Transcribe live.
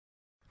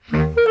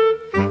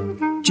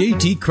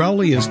J.T.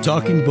 Crowley is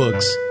Talking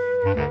Books.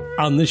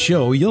 On this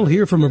show, you'll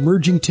hear from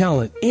emerging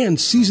talent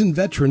and seasoned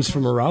veterans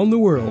from around the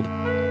world.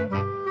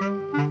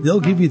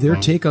 They'll give you their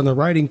take on the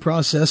writing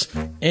process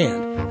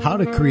and how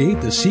to create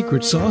the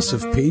secret sauce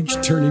of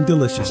page-turning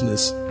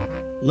deliciousness.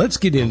 Let's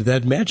get into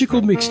that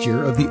magical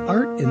mixture of the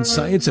art and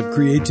science of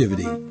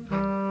creativity.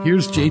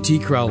 Here's J.T.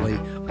 Crowley,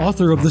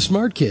 author of The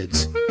Smart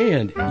Kids,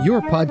 and your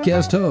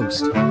podcast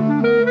host.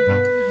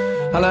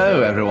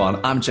 Hello, everyone.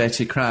 I'm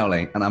J.T.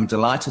 Crowley, and I'm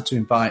delighted to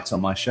invite on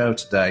my show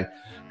today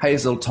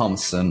Hazel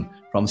Thompson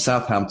from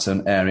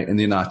Southampton area in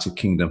the United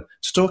Kingdom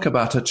to talk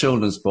about her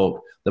children's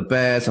book, The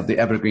Bears of the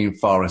Evergreen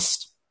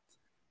Forest.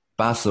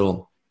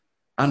 Basil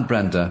and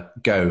Brenda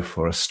go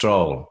for a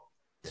stroll.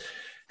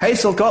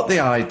 Hazel got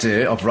the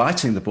idea of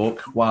writing the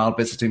book while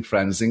visiting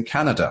friends in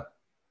Canada.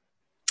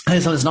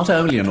 Hazel is not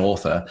only an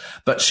author,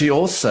 but she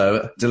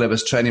also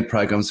delivers training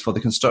programs for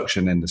the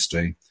construction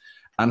industry.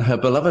 And her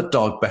beloved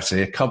dog,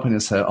 Betty,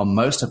 accompanies her on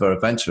most of her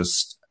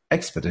adventurous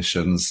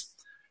expeditions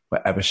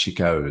wherever she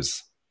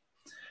goes.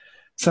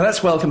 So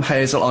let's welcome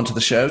Hazel onto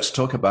the show to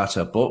talk about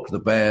her book, The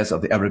Bears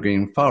of the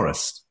Evergreen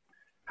Forest.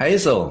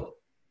 Hazel,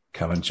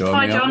 come and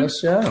join me on the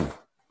show.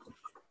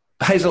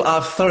 Hazel,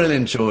 I've thoroughly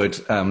enjoyed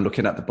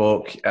looking at the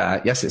book.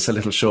 Yes, it's a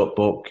little short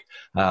book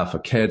for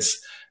kids.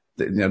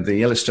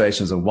 The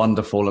illustrations are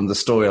wonderful and the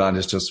storyline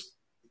is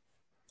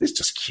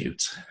just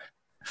cute.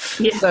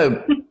 Yeah.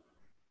 So...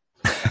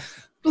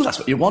 Well, that's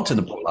what you want in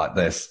a book like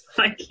this.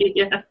 Thank you,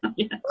 yeah.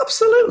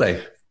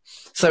 Absolutely.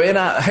 So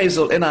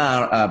Hazel, in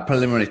our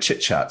preliminary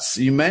chit-chats,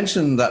 you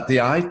mentioned that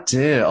the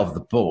idea of the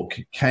book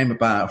came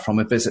about from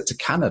a visit to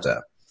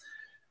Canada.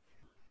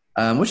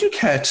 Would you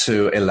care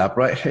to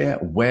elaborate here?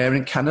 Where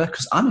in Canada?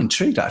 Because I'm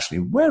intrigued, actually.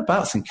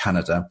 Whereabouts in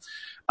Canada?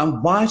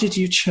 And why did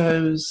you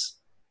choose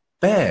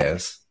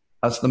bears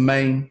as the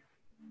main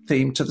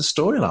theme to the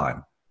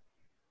storyline?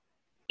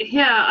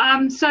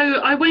 Yeah, so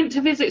I went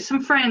to visit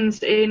some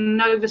friends in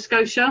Nova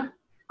Scotia,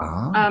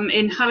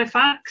 in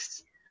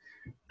Halifax,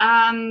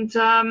 and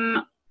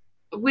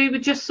we were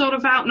just sort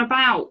of out and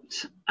about.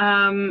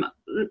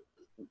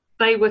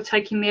 They were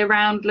taking me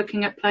around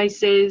looking at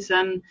places,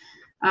 and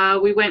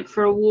we went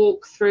for a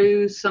walk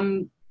through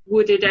some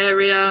wooded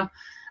area,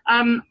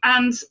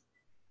 and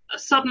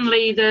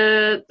suddenly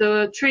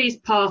the trees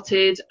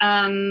parted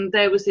and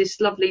there was this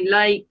lovely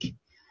lake.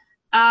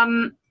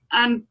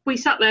 And we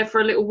sat there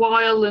for a little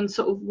while and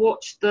sort of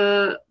watched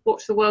the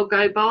world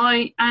go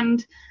by.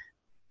 And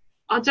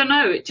I don't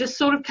know, it just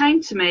sort of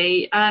came to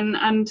me.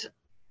 And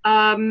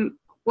when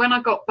I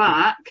got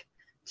back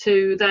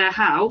to their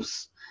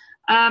house,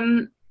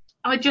 I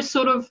just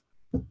sort of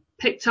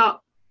picked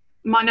up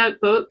my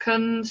notebook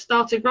and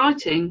started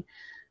writing.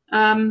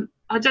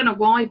 I don't know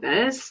why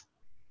bears.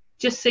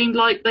 Just seemed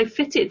like they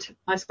fitted,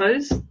 I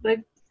suppose.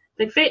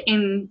 They fit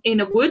in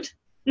a wood.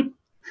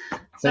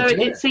 So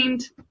it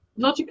seemed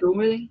logical,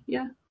 really,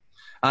 yeah.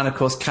 And of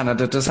course,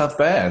 Canada does have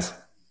bears.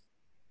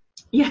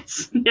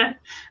 Yes, yeah.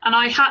 And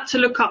I had to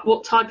look up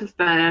what type of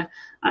bear,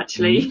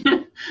 actually.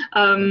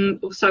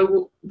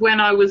 So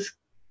when I was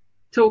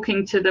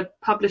talking to the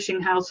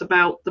publishing house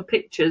about the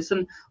pictures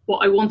and what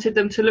I wanted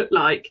them to look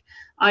like,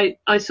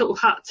 I sort of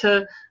had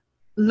to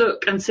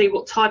look and see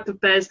what type of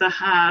bears they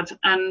had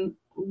and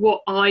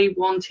what I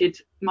wanted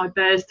my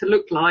bears to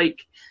look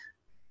like.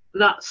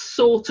 That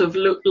sort of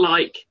looked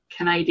like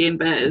Canadian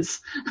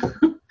bears.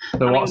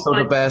 So what sort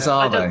of bears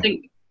are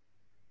they?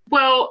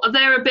 Well,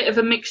 they're a bit of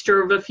a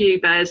mixture of a few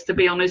bears, to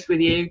be honest with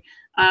you.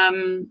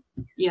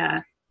 Yeah,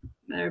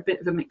 they're a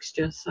bit of a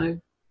mixture. So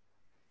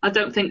I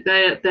don't think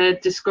they're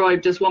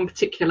described as one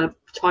particular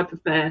type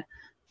of bear.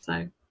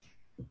 So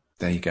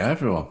there you go,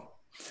 everyone.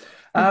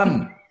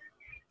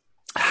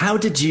 How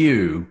did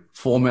you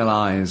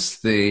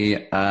formalize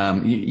the,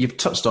 you've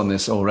touched on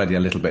this already a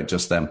little bit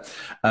just then,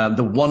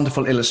 the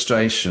wonderful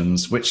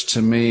illustrations, which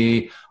to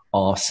me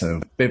are so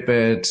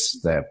vivid,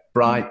 they're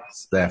bright,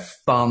 they're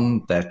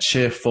fun, they're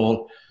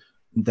cheerful,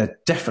 they're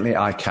definitely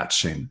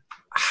eye-catching.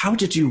 How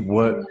did you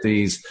work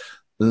these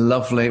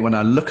lovely, when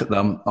I look at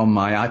them on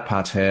my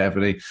iPad here,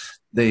 everybody,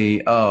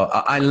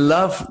 I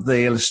love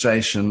the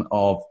illustration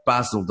of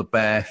Basil the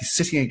bear. He's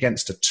sitting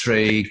against a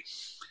tree.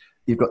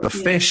 You've got the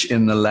fish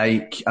in the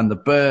lake and the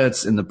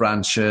birds in the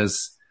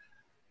branches.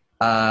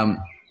 How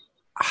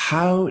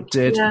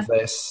did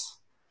this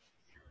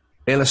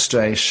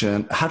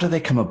illustration, how do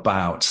they come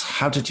about?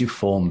 How did you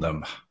form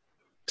them?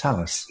 Tell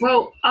us.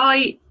 Well,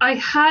 I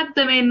had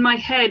them in my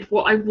head,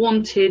 what I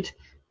wanted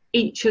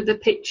each of the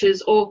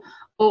pictures, or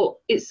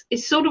it's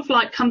sort of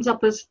like comes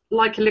up as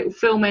like a little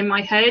film in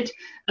my head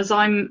as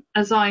I'm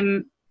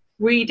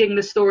reading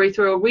the story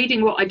through or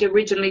reading what I'd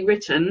originally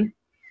written.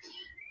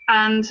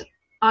 And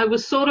I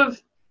was sort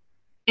of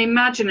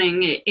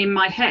imagining it in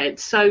my head.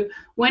 So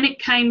when it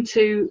came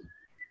to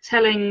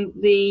telling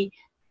the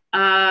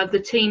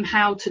team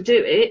how to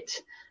do it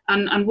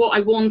and what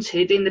I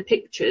wanted in the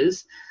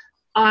pictures,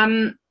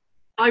 I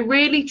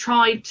really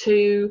tried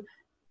to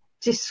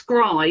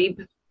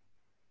describe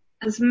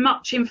as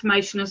much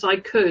information as I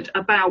could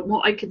about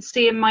what I could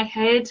see in my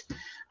head,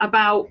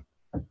 about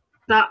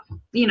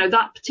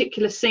that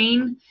particular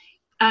scene.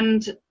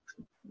 And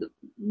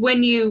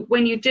when you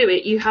do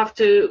it, you have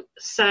to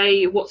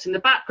say what's in the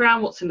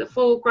background, what's in the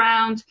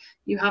foreground.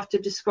 You have to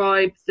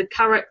describe the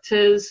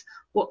characters,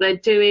 what they're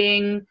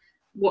doing,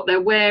 what they're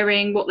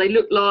wearing, what they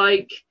look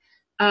like.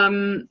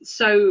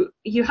 So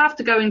you have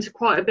to go into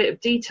quite a bit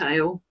of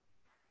detail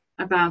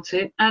about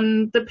it.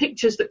 And the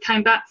pictures that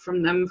came back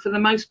from them, for the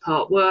most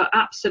part, were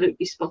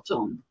absolutely spot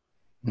on.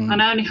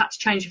 And I only had to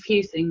change a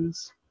few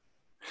things.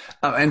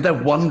 Oh, and they're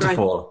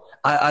wonderful.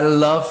 I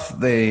love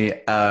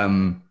the...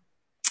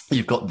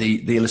 You've got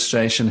the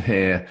illustration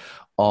here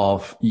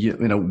of,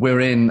 we're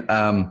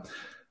in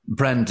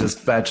Brenda's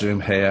bedroom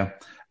here,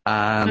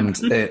 and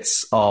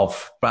it's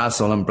of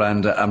Basil and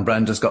Brenda, and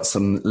Brenda's got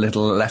some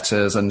little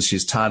letters and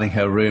she's tidying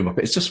her room up.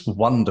 It's just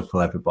wonderful,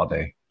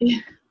 everybody. Yeah.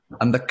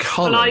 And the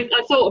colour. Well,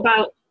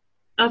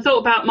 I thought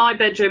about my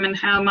bedroom and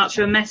how much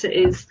of a mess it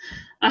is.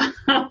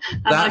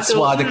 That's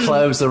why the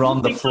clothes are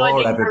on the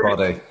floor,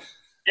 everybody.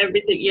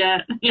 Everything,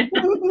 yeah.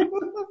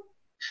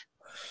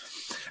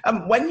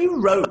 When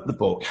you wrote the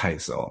book,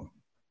 Hazel,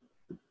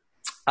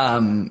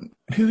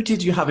 who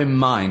did you have in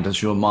mind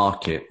as your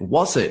market?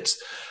 Was it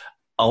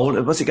old?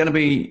 Was it going to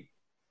be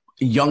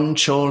young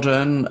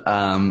children,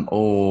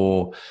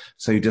 or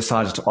so you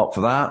decided to opt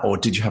for that, or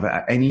did you have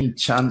any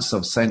chance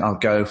of saying, "I'll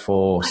go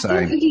for"? I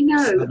don't really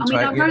know.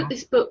 I wrote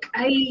this book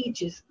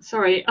ages.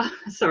 Sorry,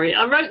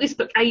 I wrote this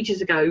book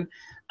ages ago,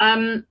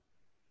 and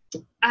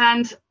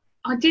I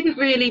didn't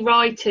really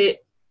write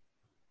it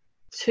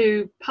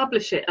to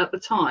publish it at the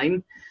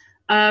time.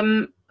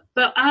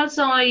 But as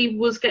I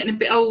was getting a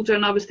bit older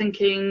and I was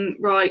thinking,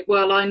 right,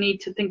 well, I need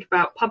to think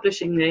about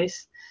publishing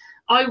this,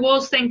 I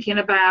was thinking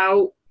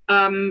about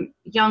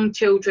young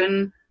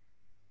children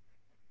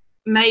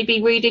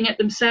maybe reading it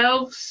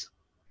themselves,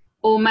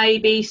 or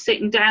maybe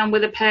sitting down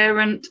with a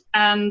parent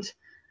and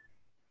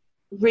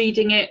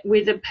reading it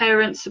with a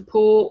parent's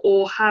support,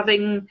 or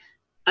having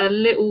a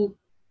little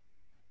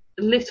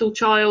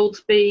child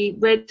be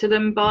read to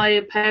them by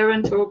a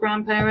parent or a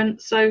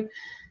grandparent. So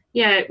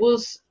yeah, it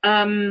was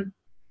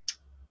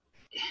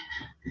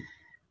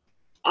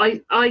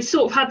I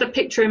sort of had the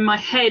picture in my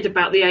head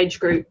about the age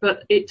group,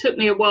 but it took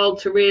me a while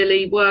to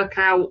really work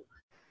out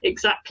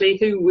exactly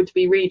who would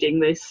be reading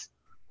this.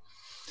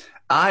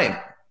 I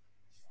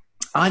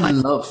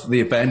love the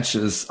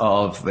adventures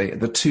of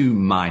the two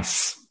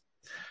mice,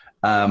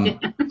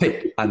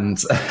 Pip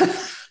and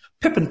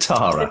Pip and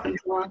Tara.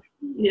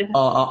 Yeah.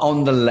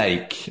 On the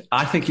lake.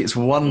 I think it's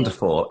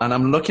wonderful. And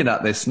I'm looking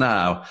at this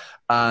now,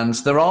 and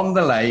they're on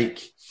the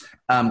lake.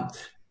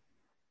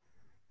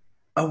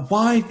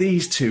 Why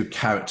these two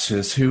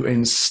characters who,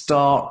 in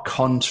stark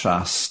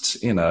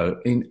contrast, in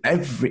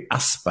every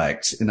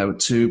aspect,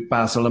 to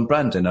Basil and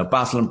Brenda?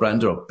 Basil and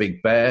Brenda are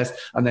big bears,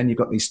 and then you've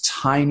got these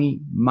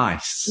tiny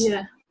mice.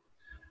 Yeah.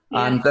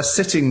 And they're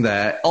sitting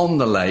there on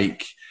the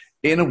lake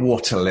in a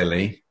water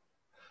lily,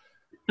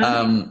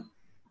 having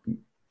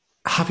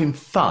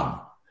fun.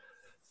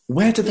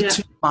 Where do the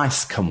two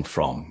mice come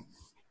from?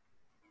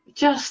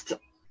 Just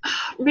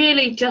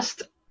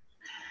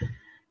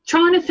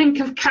trying to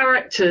think of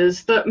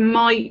characters that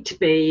might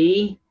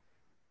be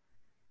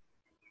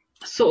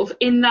sort of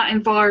in that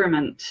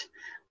environment,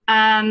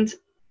 and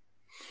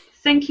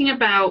thinking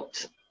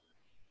about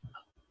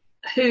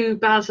who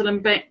Basil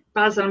and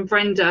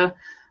Brenda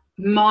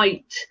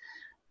might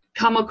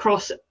come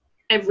across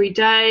every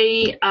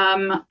day,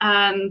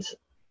 and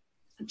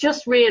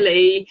just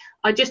really,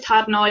 I just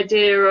had an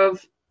idea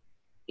of,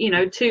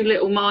 two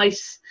little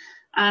mice,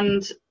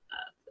 and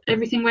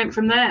everything went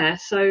from there.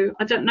 So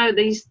I don't know,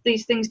 these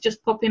things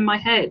just pop in my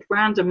head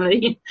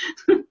randomly.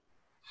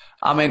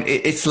 I mean,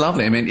 it's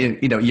lovely. I mean,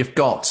 you've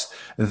got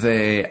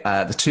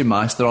the two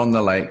mice, they're on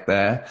the lake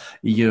there.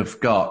 You've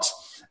got,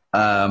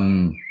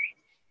 Tara,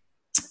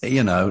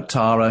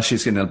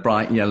 she's in a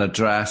bright yellow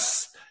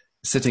dress,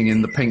 sitting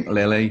in the pink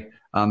lily.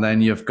 And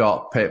then you've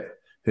got Pip,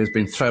 who's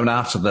been thrown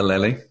out of the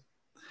lily.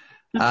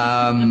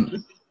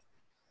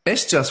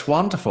 It's just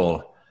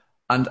wonderful.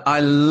 And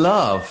I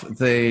love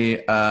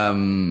the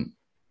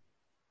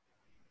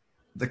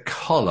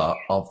colour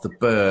of the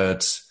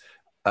bird,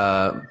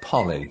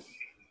 Polly.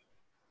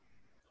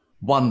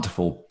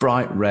 Wonderful,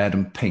 bright red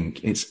and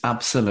pink. It's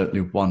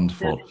absolutely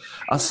wonderful. Yeah.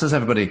 As says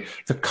everybody,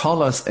 the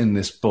colours in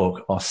this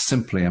book are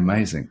simply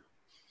amazing.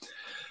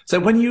 So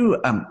when you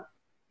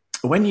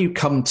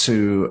come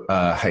to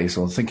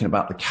Hazel, thinking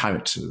about the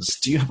characters,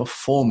 do you have a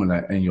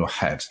formula in your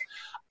head?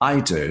 I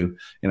do.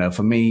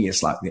 For me,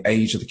 it's like the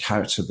age of the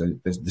character,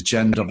 the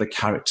gender of the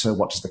character.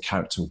 What does the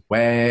character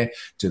wear?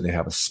 Do they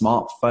have a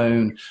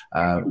smartphone?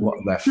 What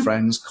are their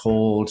friends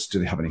called? Do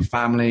they have any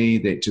family?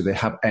 Do they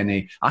have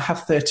any? I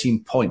have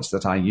 13 points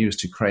that I use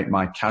to create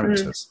my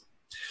characters.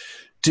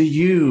 Do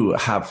you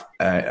have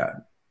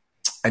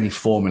any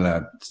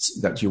formula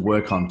that you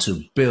work on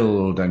to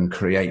build and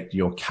create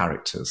your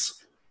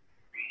characters?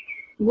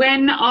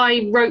 When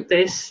I wrote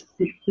this,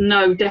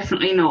 no,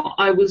 definitely not.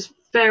 I was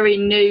very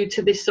new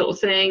to this sort of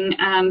thing,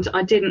 and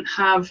I didn't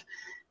have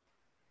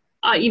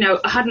I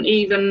hadn't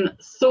even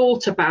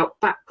thought about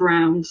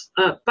background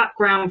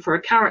for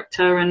a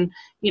character, and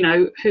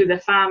who their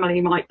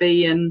family might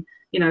be, and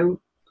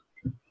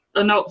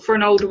for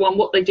an older one,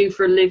 what they do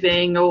for a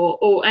living,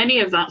 or any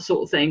of that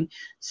sort of thing.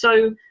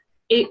 So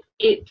it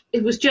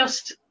was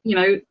just,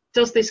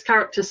 does this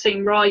character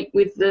seem right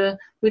with the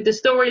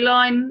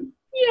storyline?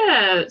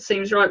 Yeah, it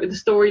seems right with the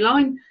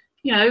storyline,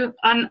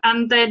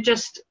 and they're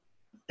just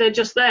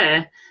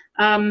there.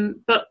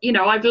 But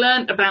I've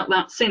learnt about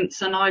that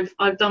since, and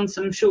I've done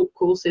some short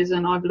courses,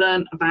 and I've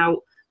learnt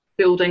about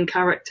building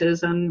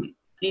characters, and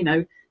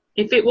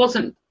if it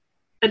wasn't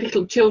a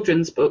little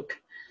children's book,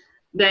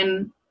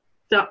 then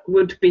that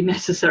would be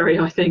necessary,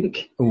 I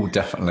think. Oh,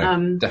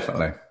 definitely,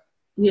 definitely.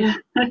 Yeah.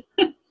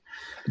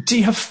 Do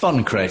you have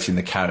fun creating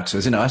the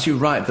characters? As you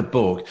write the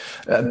book,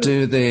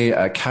 do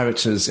the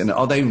characters,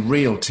 are they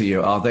real to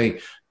you? Are they,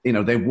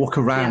 they walk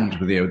around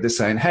with you? They're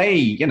saying,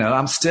 "Hey,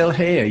 I'm still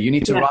here. You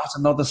need to write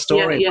another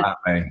story about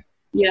me."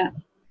 Yeah,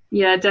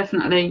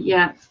 definitely.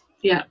 Yeah.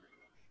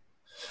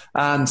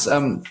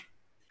 And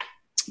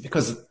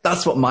because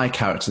that's what my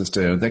characters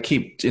do. They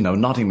keep,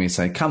 nodding me,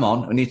 saying, "Come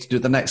on, we need to do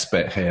the next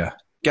bit here.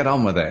 Get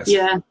on with it."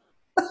 Yeah.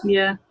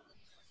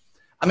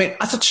 I mean,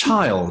 as a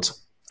child,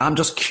 I'm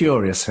just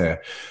curious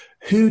here.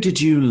 Who did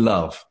you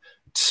love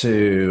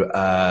to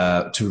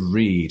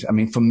read? I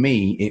mean, for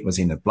me, it was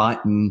Enid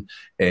Blyton.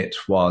 It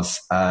was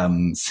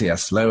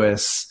C.S.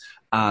 Lewis,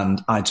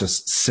 and I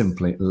just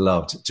simply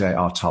loved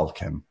J.R.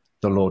 Tolkien,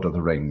 The Lord of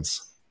the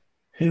Rings.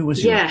 Who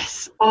was you?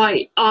 Yes,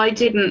 I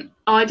didn't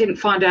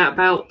find out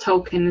about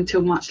Tolkien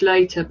until much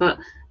later, but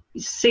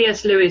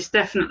C.S. Lewis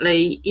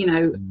definitely.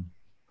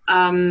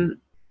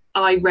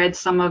 I read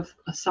some of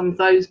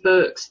those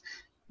books.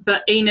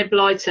 But Enid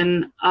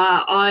Blyton,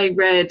 I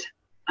read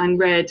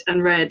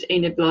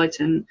Enid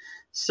Blyton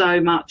so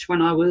much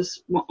when I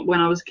was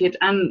a kid,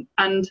 and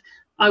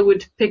I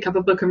would pick up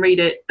a book and read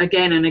it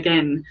again and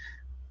again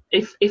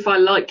if I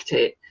liked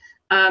it.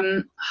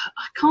 I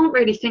can't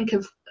really think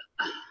of.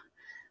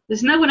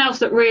 There's no one else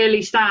that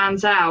really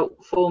stands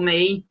out for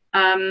me,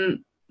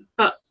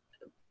 but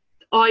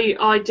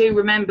I do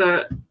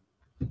remember,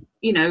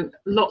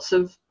 lots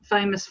of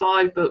famous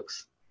 5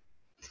 books.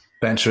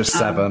 Adventurous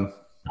 7.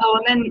 Oh,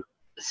 and then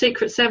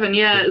Secret 7,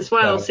 as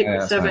well.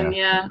 Secret 7,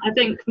 yeah. I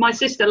think my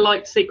sister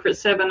liked Secret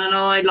 7 and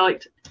I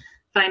liked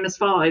Famous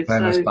 5.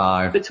 Famous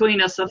 5.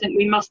 Between us, I think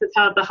we must have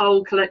had the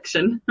whole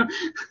collection.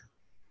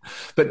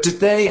 But did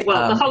they...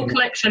 Well, the whole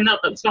collection at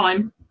the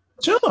time.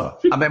 Sure.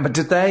 I mean, but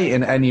did they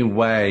in any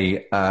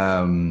way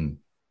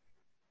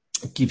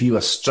give you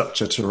a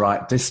structure to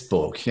write this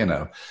book,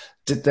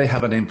 Did they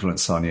have an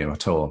influence on you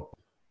at all?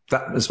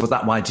 Was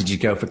that why did you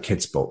go for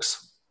kids'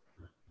 books?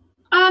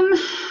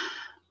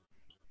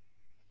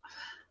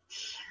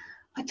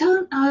 I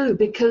don't know,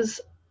 because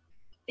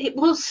it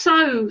was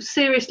so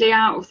seriously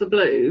out of the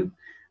blue.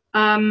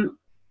 I'd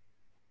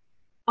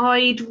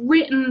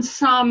written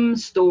some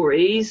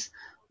stories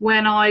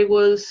when I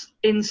was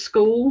in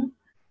school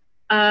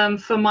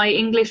for my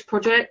English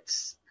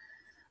projects,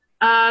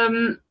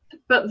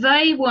 but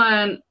they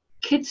weren't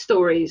kid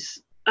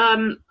stories.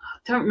 I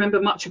don't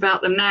remember much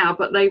about them now,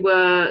 but they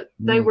were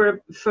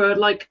for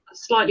like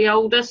slightly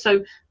older,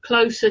 so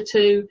closer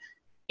to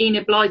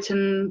Enid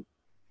Blyton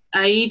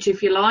age,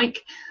 if you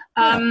like.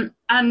 And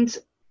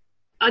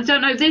I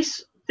don't know,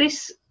 this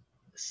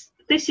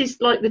is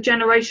like the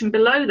generation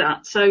below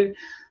that, so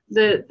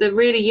the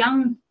really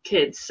young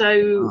kids.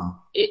 So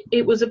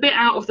it was a bit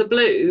out of the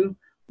blue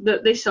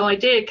that this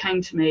idea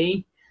came to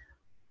me.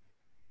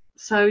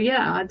 So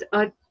yeah,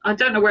 I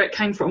don't know where it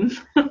came from.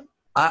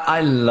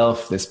 I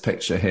love this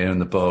picture here in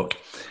the book.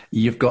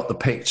 You've got the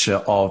picture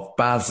of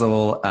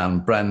Basil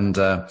and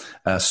Brenda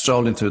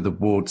strolling through the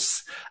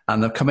woods,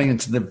 and they're coming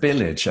into the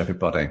village,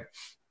 everybody.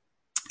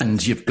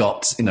 And you've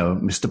got,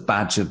 Mr.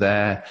 Badger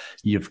there.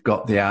 You've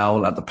got the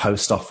owl at the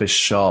post office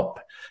shop.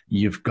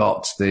 You've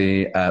got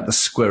the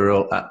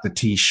squirrel at the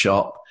tea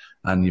shop,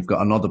 and you've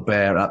got another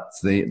bear at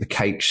the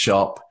cake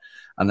shop.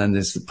 And then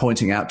there's the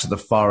pointing out to the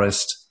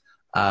forest.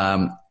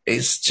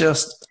 It's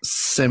just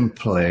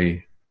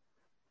simply...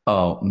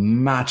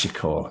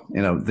 magical.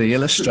 The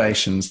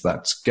illustrations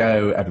that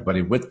go,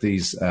 everybody, with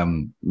these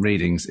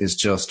readings is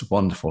just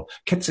wonderful.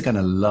 Kids are going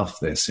to love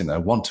this. 1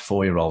 to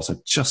 4-year-olds are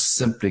just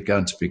simply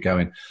going to be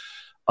going,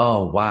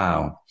 oh,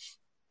 wow.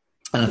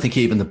 And I think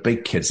even the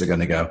big kids are going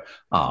to go,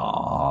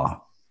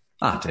 ah,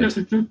 I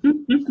did.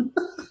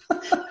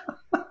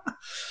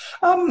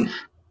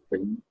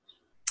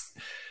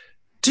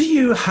 Do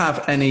you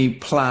have any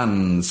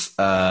plans,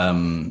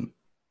 to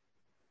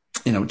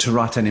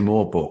write any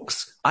more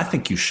books? I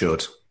think you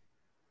should.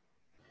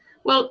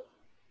 Well,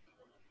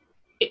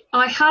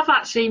 I have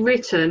actually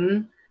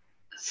written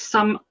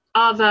some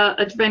other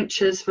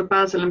adventures for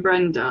Basil and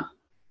Brenda.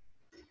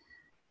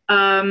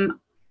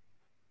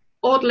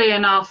 Oddly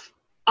enough,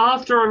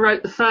 after I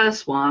wrote the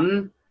first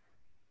one,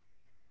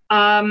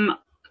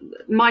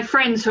 my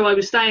friends who I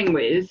was staying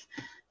with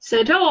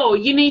said, oh,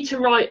 you need to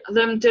write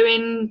them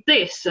doing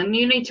this, and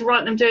you need to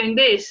write them doing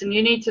this, and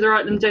you need to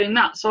write them doing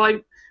that.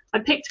 So I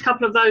picked a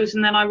couple of those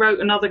and then I wrote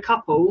another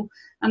couple.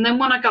 And then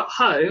when I got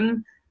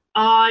home,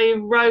 I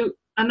wrote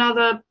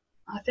another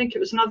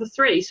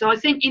 3. So I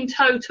think in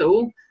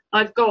total,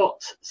 I've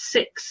got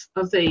 6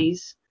 of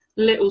these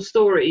little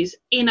stories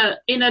in a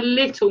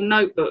little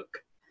notebook.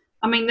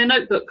 I mean, the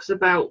notebook's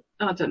about,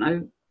 I don't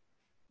know,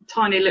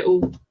 tiny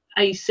little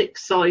A6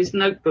 size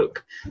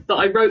notebook that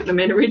I wrote them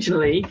in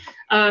originally.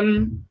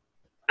 And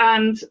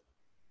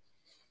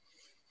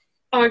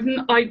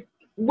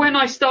when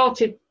I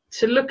started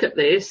to look at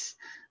this,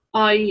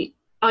 I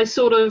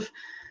sort of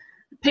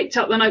picked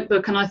up the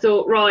notebook and I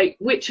thought, right,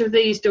 which of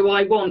these do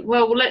I want?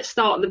 Well, let's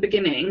start at the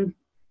beginning.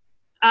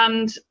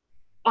 And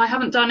I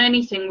haven't done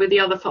anything with the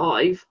other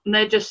 5, and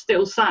they're just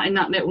still sat in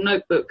that little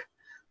notebook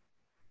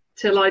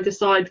till I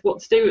decide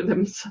what to do with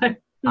them. So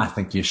I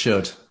think you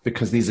should,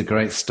 because these are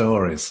great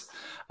stories.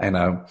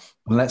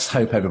 Let's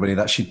hope, everybody,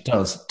 that she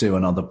does do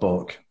another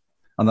book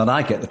and that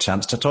I get the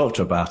chance to talk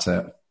to her about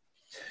it.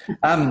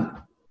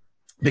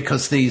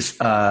 Because this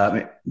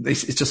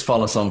it just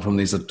follows on from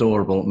these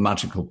adorable,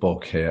 magical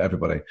book here,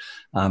 everybody.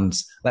 And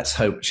let's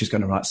hope she's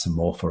going to write some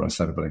more for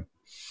us, everybody.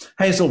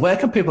 Hazel, where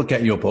can people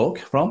get your book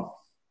from?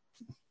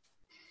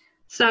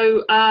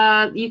 So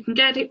you can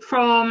get it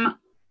from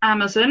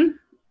Amazon.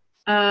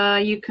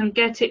 You can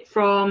get it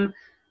from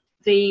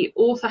the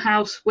Author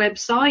House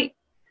website.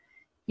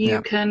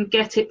 You can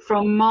get it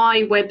from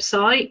my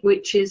website,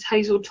 which is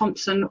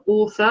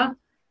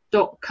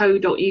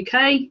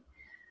hazelthompsonauthor.co.uk.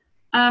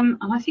 And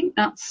I think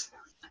that's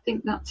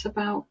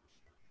about.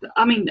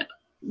 I mean,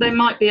 there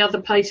might be other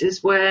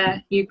places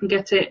where you can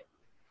get it,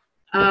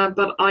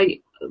 but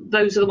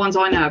those are the ones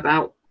I know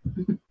about.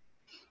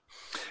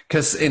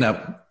 Because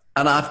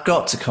and I've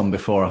got to come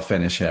before I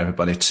finish here,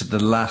 everybody, to the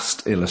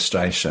last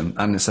illustration,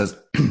 and it says,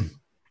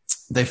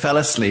 "They fell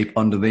asleep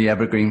under the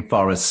evergreen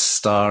forest's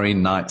starry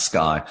night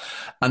sky,"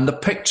 and the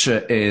picture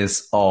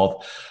is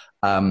of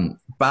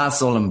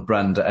Basil and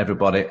Brenda,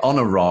 everybody, on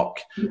a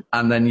rock,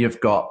 and then you've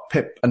got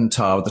Pip and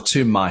Tara, the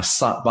 2 mice,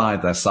 sat by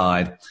their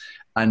side,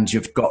 and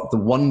you've got the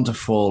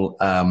wonderful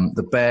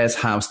the bear's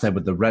house there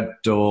with the red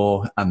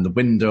door and the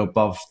window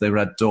above the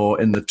red door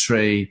in the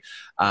tree,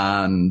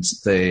 and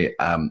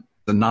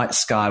the night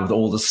sky with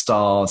all the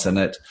stars in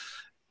it.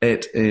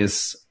 It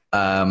is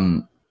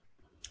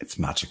it's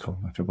magical,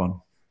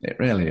 everyone. It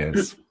really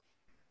is.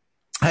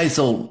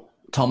 Hazel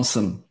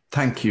Thompson,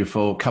 thank you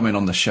for coming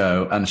on the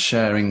show and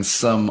sharing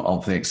some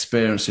of the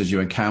experiences you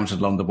encountered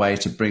along the way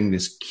to bring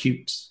this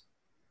cute,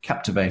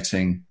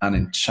 captivating and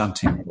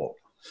enchanting book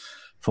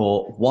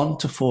for 1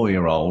 to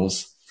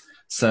 4-year-olds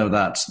so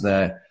that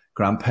their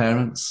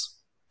grandparents,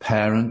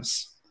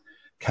 parents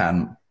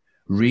can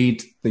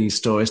read these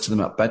stories to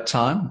them at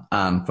bedtime,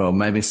 and for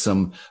maybe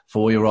some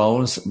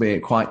 4-year-olds be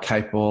quite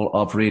capable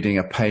of reading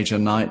a page a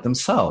night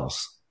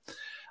themselves.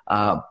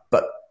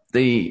 But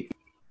the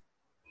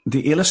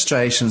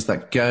illustrations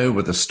that go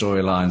with the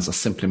storylines are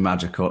simply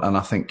magical, and I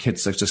think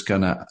kids are just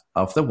going to,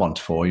 of the 1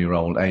 to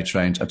 4-year-old age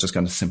range, are just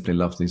going to simply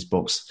love these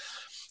books.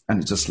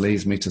 And it just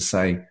leaves me to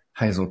say,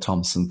 Hazel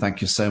Thompson, thank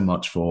you so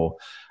much for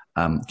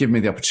giving me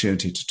the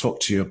opportunity to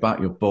talk to you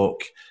about your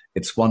book.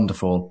 It's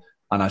wonderful.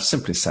 And I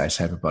simply say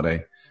to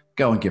everybody,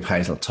 go and give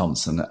Hazel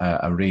Thompson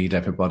a read,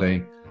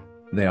 everybody.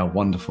 They are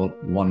wonderful,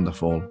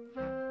 wonderful,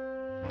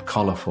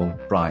 colourful,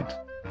 bright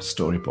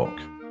storybook.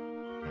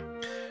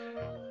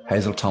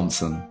 Hazel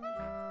Thompson,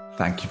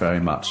 thank you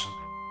very much.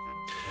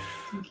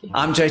 Thank you.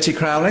 I'm JT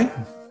Crowley.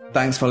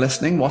 Thanks for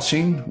listening,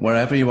 watching,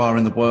 wherever you are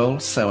in the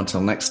world. So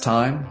until next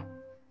time,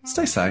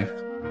 stay safe.